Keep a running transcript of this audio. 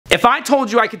If I told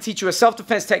you I could teach you a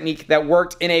self-defense technique that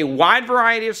worked in a wide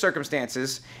variety of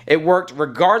circumstances, it worked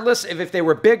regardless of if they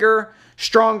were bigger,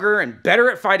 stronger, and better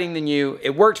at fighting than you,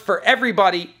 it worked for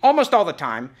everybody almost all the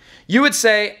time, you would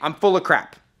say I'm full of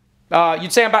crap.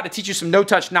 You'd say I'm about to teach you some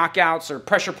no-touch knockouts or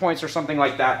pressure points or something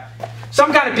like that.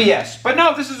 Some kind of BS. But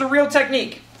no, this is a real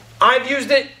technique. I've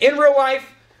used it in real life.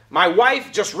 My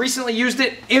wife just recently used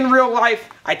it in real life.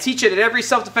 I teach it at every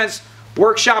self-defense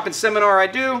workshop and seminar I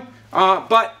do.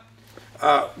 But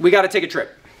we got to take a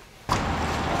trip.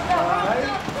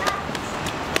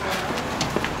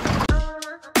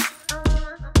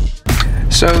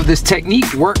 So this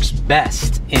technique works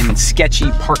best in sketchy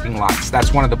parking lots.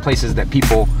 That's one of the places that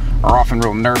people are often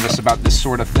real nervous about this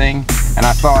sort of thing. And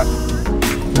I thought,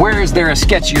 where is there a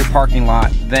sketchier parking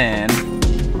lot than...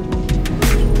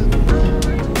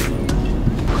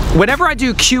 Whenever I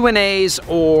do Q&As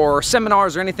or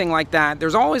seminars or anything like that,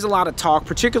 there's always a lot of talk,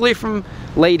 particularly from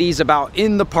ladies, about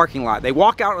in the parking lot. They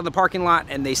walk out of the parking lot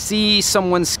and they see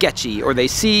someone sketchy or they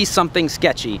see something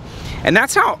sketchy. And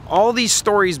that's how all these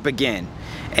stories begin.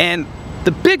 And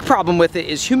the big problem with it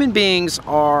is human beings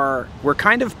we're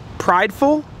kind of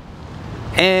prideful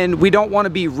and we don't want to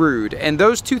be rude. And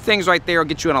those two things right there will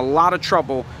get you in a lot of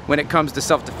trouble when it comes to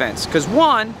self-defense. Because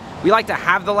one, we like to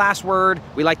have the last word,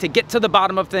 we like to get to the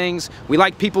bottom of things, we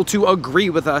like people to agree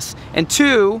with us. And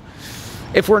two,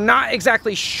 if we're not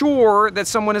exactly sure that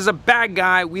someone is a bad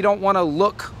guy, we don't want to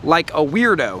look like a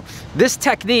weirdo. This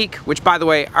technique, which by the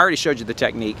way, I already showed you the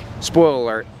technique, spoiler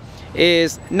alert,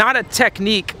 is not a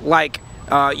technique like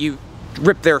you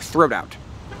rip their throat out.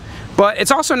 But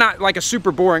it's also not like a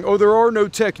super boring, oh, there are no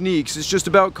techniques, it's just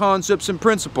about concepts and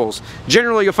principles.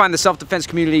 Generally, you'll find the self-defense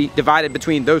community divided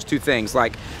between those two things,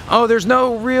 like, oh, there's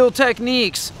no real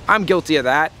techniques. I'm guilty of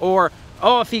that. Or,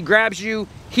 oh, if he grabs you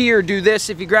here, do this.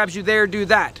 If he grabs you there, do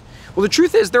that. Well, the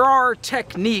truth is there are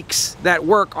techniques that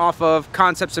work off of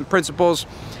concepts and principles.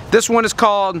 This one is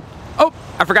called, oh,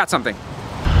 I forgot something.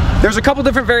 There's a couple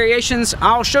different variations.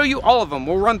 I'll show you all of them.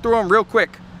 We'll run through them real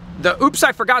quick. The oops,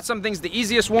 I forgot something's the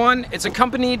easiest one. It's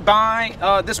accompanied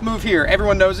by this move here.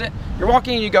 Everyone knows it. You're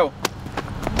walking and you go.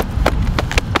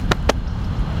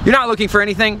 You're not looking for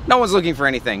anything. No one's looking for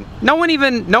anything. No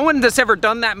one that's ever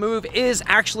done that move is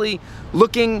actually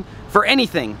looking for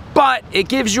anything. But it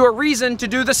gives you a reason to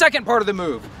do the second part of the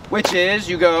move, which is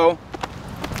you go.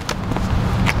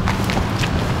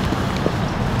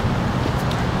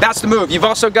 That's the move. You've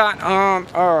also got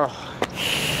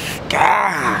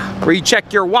where you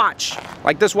check your watch,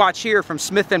 like this watch here from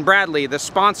Smith & Bradley, the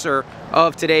sponsor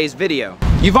of today's video.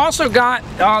 You've also got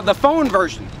the phone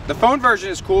version. The phone version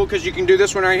is cool because you can do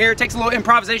this one right here. It takes a little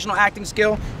improvisational acting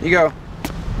skill. You go.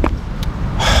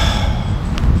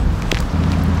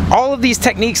 All of these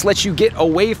techniques let you get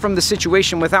away from the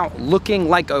situation without looking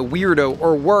like a weirdo,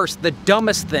 or worse, the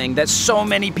dumbest thing that so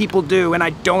many people do, and I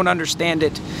don't understand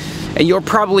it. And you're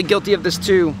probably guilty of this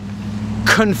too.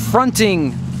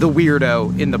 Confronting the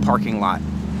weirdo in the parking lot.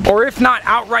 Or if not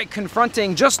outright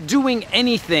confronting, just doing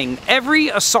anything. Every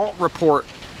assault report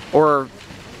or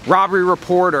robbery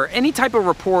report or any type of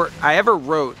report I ever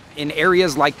wrote in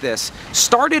areas like this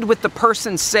started with the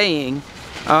person saying,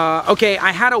 okay,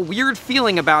 I had a weird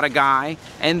feeling about a guy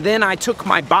and then I took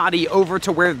my body over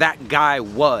to where that guy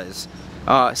was.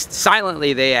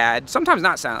 Silently they add, sometimes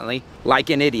not silently,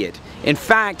 like an idiot. In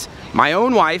fact, my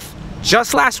own wife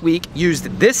just last week used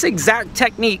this exact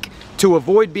technique to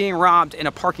avoid being robbed in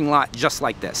a parking lot just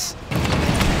like this.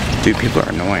 Dude, people are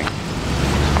annoying.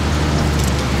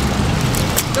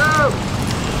 Go!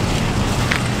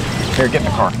 Here, get in the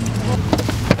car.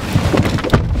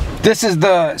 This is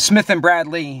the Smith &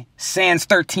 Bradley Sands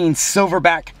 13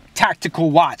 Silverback tactical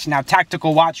watch. Now,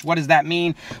 tactical watch, what does that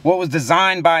mean? Well, it was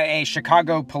designed by a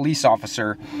Chicago police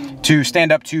officer to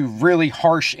stand up to really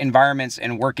harsh environments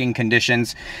and working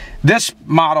conditions. This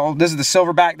model, this is the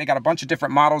Silverback. They got a bunch of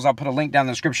different models. I'll put a link down in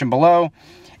the description below.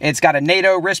 It's got a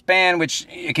NATO wristband, which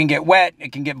it can get wet,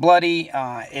 it can get bloody.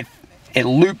 If it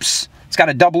loops, it's got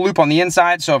a double loop on the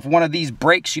inside, so if one of these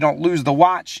breaks, you don't lose the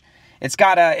watch. It's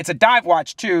a dive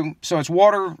watch too, so it's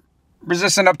water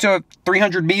resistant up to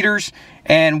 300 meters.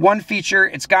 And one feature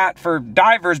it's got for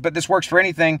divers, but this works for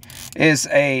anything, is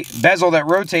a bezel that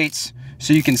rotates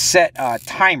so you can set a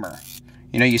timer.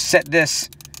 You know, you set this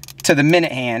to the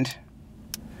minute hand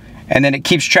and then it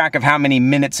keeps track of how many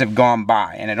minutes have gone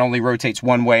by, and it only rotates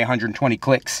one way, 120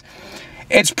 clicks.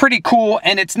 It's pretty cool,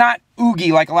 and it's not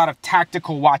oogie like a lot of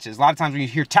tactical watches. A lot of times when you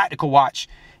hear tactical watch,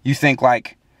 you think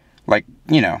like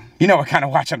you know what kind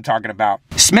of watch I'm talking about.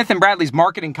 Smith & Bradley's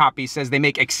marketing copy says they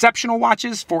make exceptional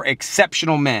watches for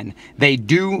exceptional men. They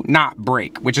do not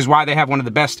break, which is why they have one of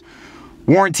the best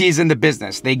warranties in the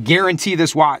business. They guarantee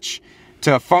this watch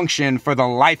to function for the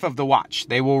life of the watch.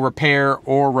 They will repair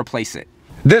or replace it.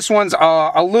 This one's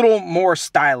a little more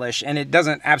stylish, and it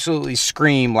doesn't absolutely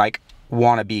scream like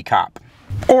wannabe cop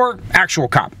or actual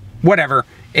cop, whatever.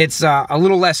 It's a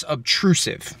little less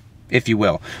obtrusive, if you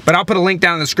will. But I'll put a link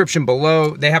down in the description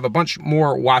below. They have a bunch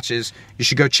more watches. You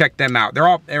should go check them out.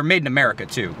 They're made in America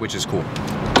too, which is cool.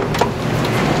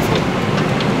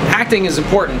 Acting is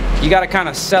important. You got to kind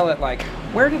of sell it like,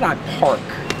 where did I park?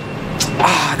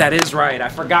 Ah, that is right. I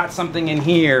forgot something in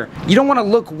here. You don't want to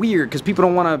look weird because people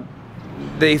don't want to,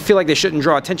 they feel like they shouldn't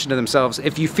draw attention to themselves.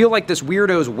 If you feel like this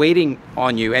weirdo is waiting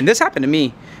on you, and this happened to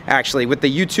me actually with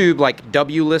the YouTube like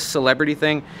W-list celebrity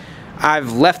thing,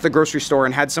 I've left the grocery store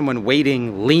and had someone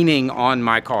waiting, leaning on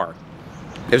my car.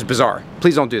 It was bizarre.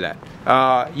 Please don't do that.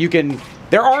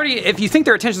 If you think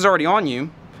their attention's already on you,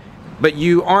 but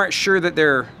you aren't sure that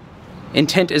their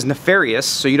intent is nefarious,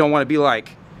 so you don't want to be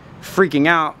like freaking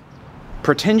out,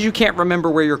 pretend you can't remember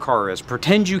where your car is.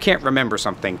 Pretend you can't remember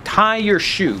something. Tie your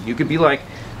shoe. You could be like,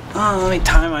 oh, let me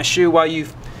tie my shoe while you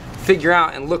figure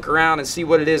out and look around and see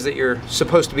what it is that you're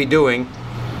supposed to be doing.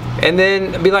 And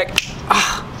then be like,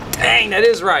 ah, dang, that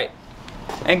is right.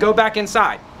 And go back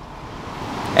inside.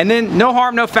 And then no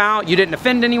harm, no foul. You didn't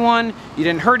offend anyone. You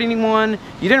didn't hurt anyone.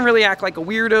 You didn't really act like a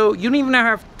weirdo. You don't even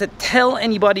have to tell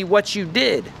anybody what you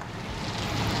did.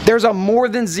 There's a more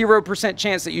than 0%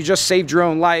 chance that you just saved your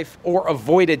own life or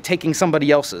avoided taking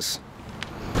somebody else's.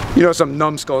 You know, some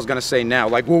numbskull is gonna say now,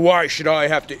 like, well, why should I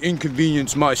have to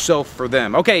inconvenience myself for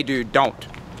them? Okay, dude, don't.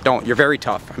 You're very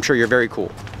tough. I'm sure you're very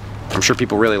cool. I'm sure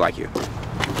people really like you.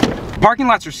 Parking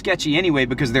lots are sketchy anyway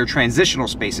because they're transitional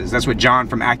spaces. That's what John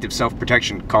from Active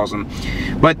Self-Protection calls them.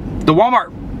 But the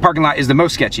Walmart parking lot is the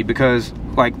most sketchy because,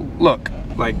 like, look,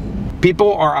 like,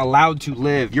 people are allowed to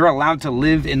live. You're allowed to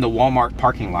live in the Walmart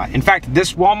parking lot. In fact,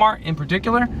 this Walmart in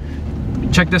particular,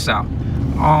 check this out.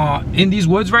 In these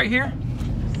woods right here,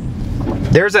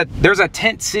 there's a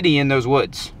tent city in those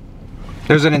woods.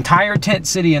 There's an entire tent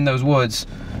city in those woods.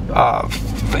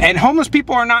 And homeless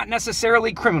people are not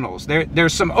necessarily criminals.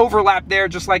 There's some overlap there,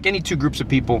 just like any two groups of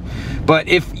people. But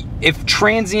if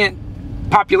transient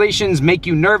populations make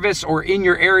you nervous or in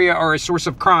your area are a source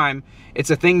of crime,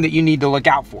 it's a thing that you need to look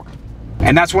out for.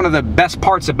 And that's one of the best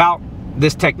parts about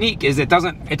this technique is it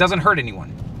doesn't hurt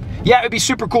anyone. Yeah, it'd be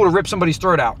super cool to rip somebody's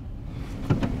throat out.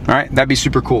 All right, that'd be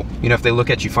super cool. You know, if they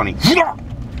look at you funny.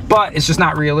 But it's just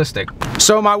not realistic.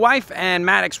 So my wife and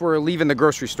Maddox were leaving the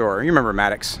grocery store. You remember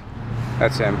Maddox?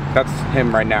 That's him. That's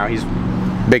him right now. He's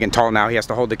big and tall now. He has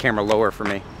to hold the camera lower for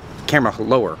me. Camera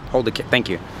lower. Hold the thank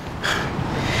you.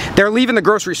 They're leaving the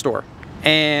grocery store,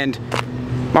 and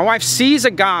my wife sees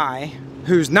a guy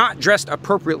who's not dressed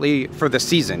appropriately for the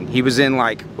season. He was in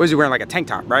like, what is he wearing, like a tank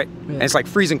top, right? Yeah. And it's like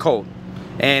freezing cold.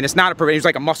 And it's not appropriate. He's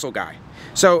like a muscle guy.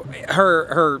 So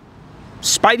her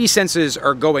spidey senses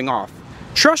are going off.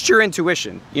 Trust your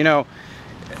intuition. You know,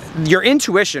 your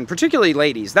intuition, particularly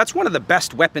ladies, that's one of the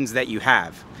best weapons that you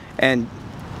have. And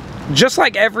just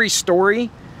like every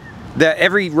story,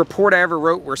 every report I ever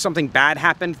wrote where something bad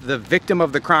happened, the victim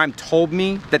of the crime told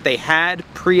me that they had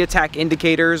pre-attack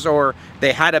indicators or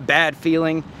they had a bad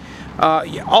feeling.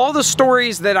 All the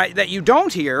stories that you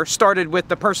don't hear started with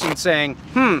the person saying,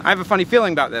 I have a funny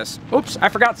feeling about this. Oops, I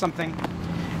forgot something.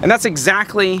 And that's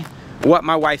exactly what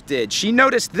my wife did. She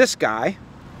noticed this guy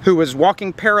who was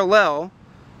walking parallel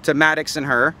to Maddox and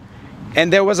her,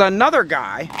 and there was another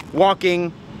guy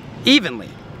walking evenly.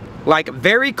 Like,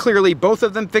 very clearly, both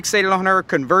of them fixated on her,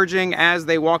 converging as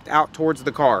they walked out towards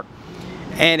the car.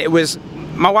 And it was,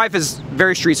 my wife is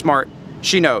very street smart.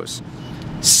 She knows.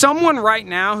 Someone right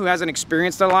now who hasn't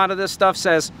experienced a lot of this stuff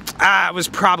says, it was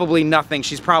probably nothing.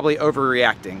 She's probably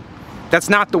overreacting. That's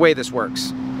not the way this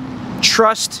works.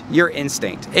 Trust your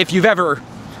instinct. If you've ever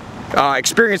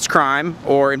experienced crime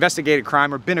or investigated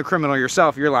crime or been a criminal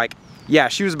yourself, you're like, yeah,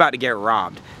 she was about to get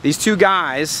robbed. These two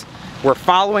guys were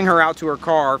following her out to her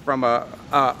car from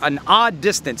an odd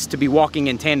distance to be walking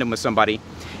in tandem with somebody.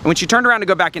 And when she turned around to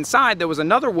go back inside, there was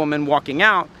another woman walking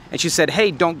out, and she said, hey,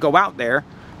 don't go out there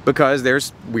because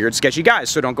there's weird, sketchy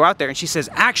guys, so don't go out there. And she says,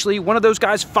 actually, one of those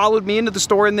guys followed me into the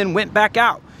store and then went back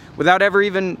out without ever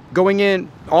even going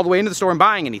in all the way into the store and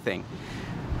buying anything.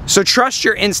 So trust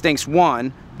your instincts,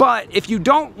 one, but if you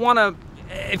don't want to,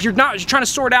 if you're trying to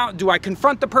sort out, do I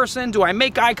confront the person? Do I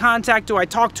make eye contact? Do I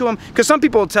talk to them? Because some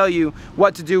people will tell you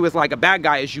what to do with like a bad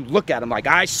guy is you look at them like,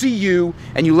 I see you,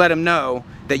 and you let them know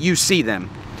that you see them.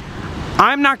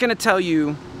 I'm not going to tell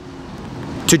you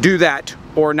to do that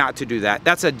or not to do that.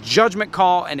 That's a judgment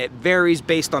call, and it varies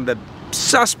based on the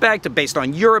suspect, based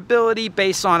on your ability,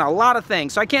 based on a lot of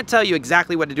things. So I can't tell you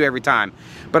exactly what to do every time,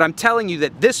 but I'm telling you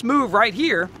that this move right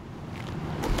here,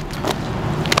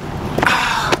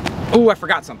 oh, I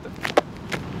forgot something,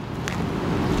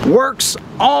 works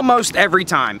almost every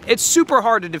time. It's super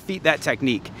hard to defeat that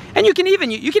technique. And you can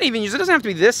even use it. It doesn't have to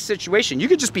be this situation. You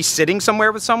could just be sitting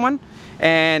somewhere with someone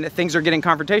and things are getting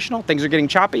confrontational, things are getting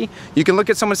choppy. You can look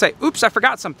at someone and say, oops, I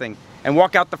forgot something, and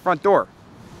walk out the front door.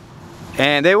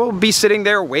 And they will be sitting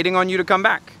there waiting on you to come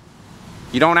back.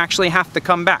 You don't actually have to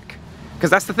come back. Because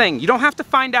that's the thing, you don't have to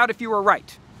find out if you were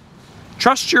right.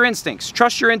 Trust your instincts,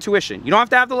 trust your intuition. You don't have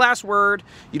to have the last word.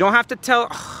 You don't have to tell.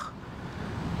 Ugh.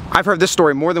 I've heard this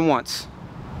story more than once,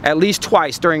 at least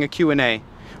twice during a Q&A,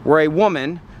 where a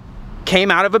woman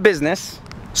came out of a business,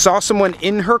 saw someone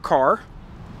in her car,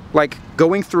 like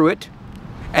going through it,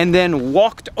 and then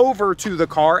walked over to the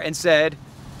car and said,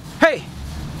 hey,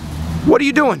 what are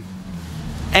you doing?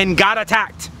 And got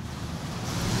attacked.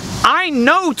 I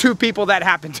know 2 people that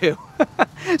happened to.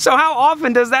 So how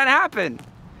often does that happen?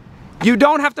 You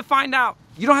don't have to find out.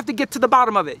 You don't have to get to the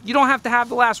bottom of it. You don't have to have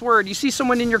the last word. You see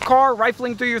someone in your car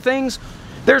rifling through your things,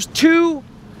 there's 2,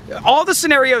 all the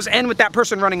scenarios end with that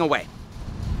person running away.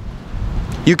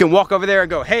 You can walk over there and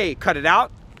go, hey, cut it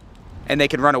out, and they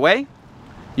can run away.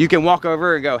 You can walk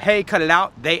over and go, hey, cut it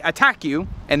out, they attack you,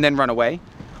 and then run away.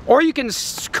 Or you can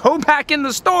go back in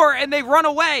the store and they run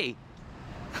away.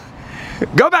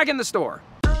 Go back in the store.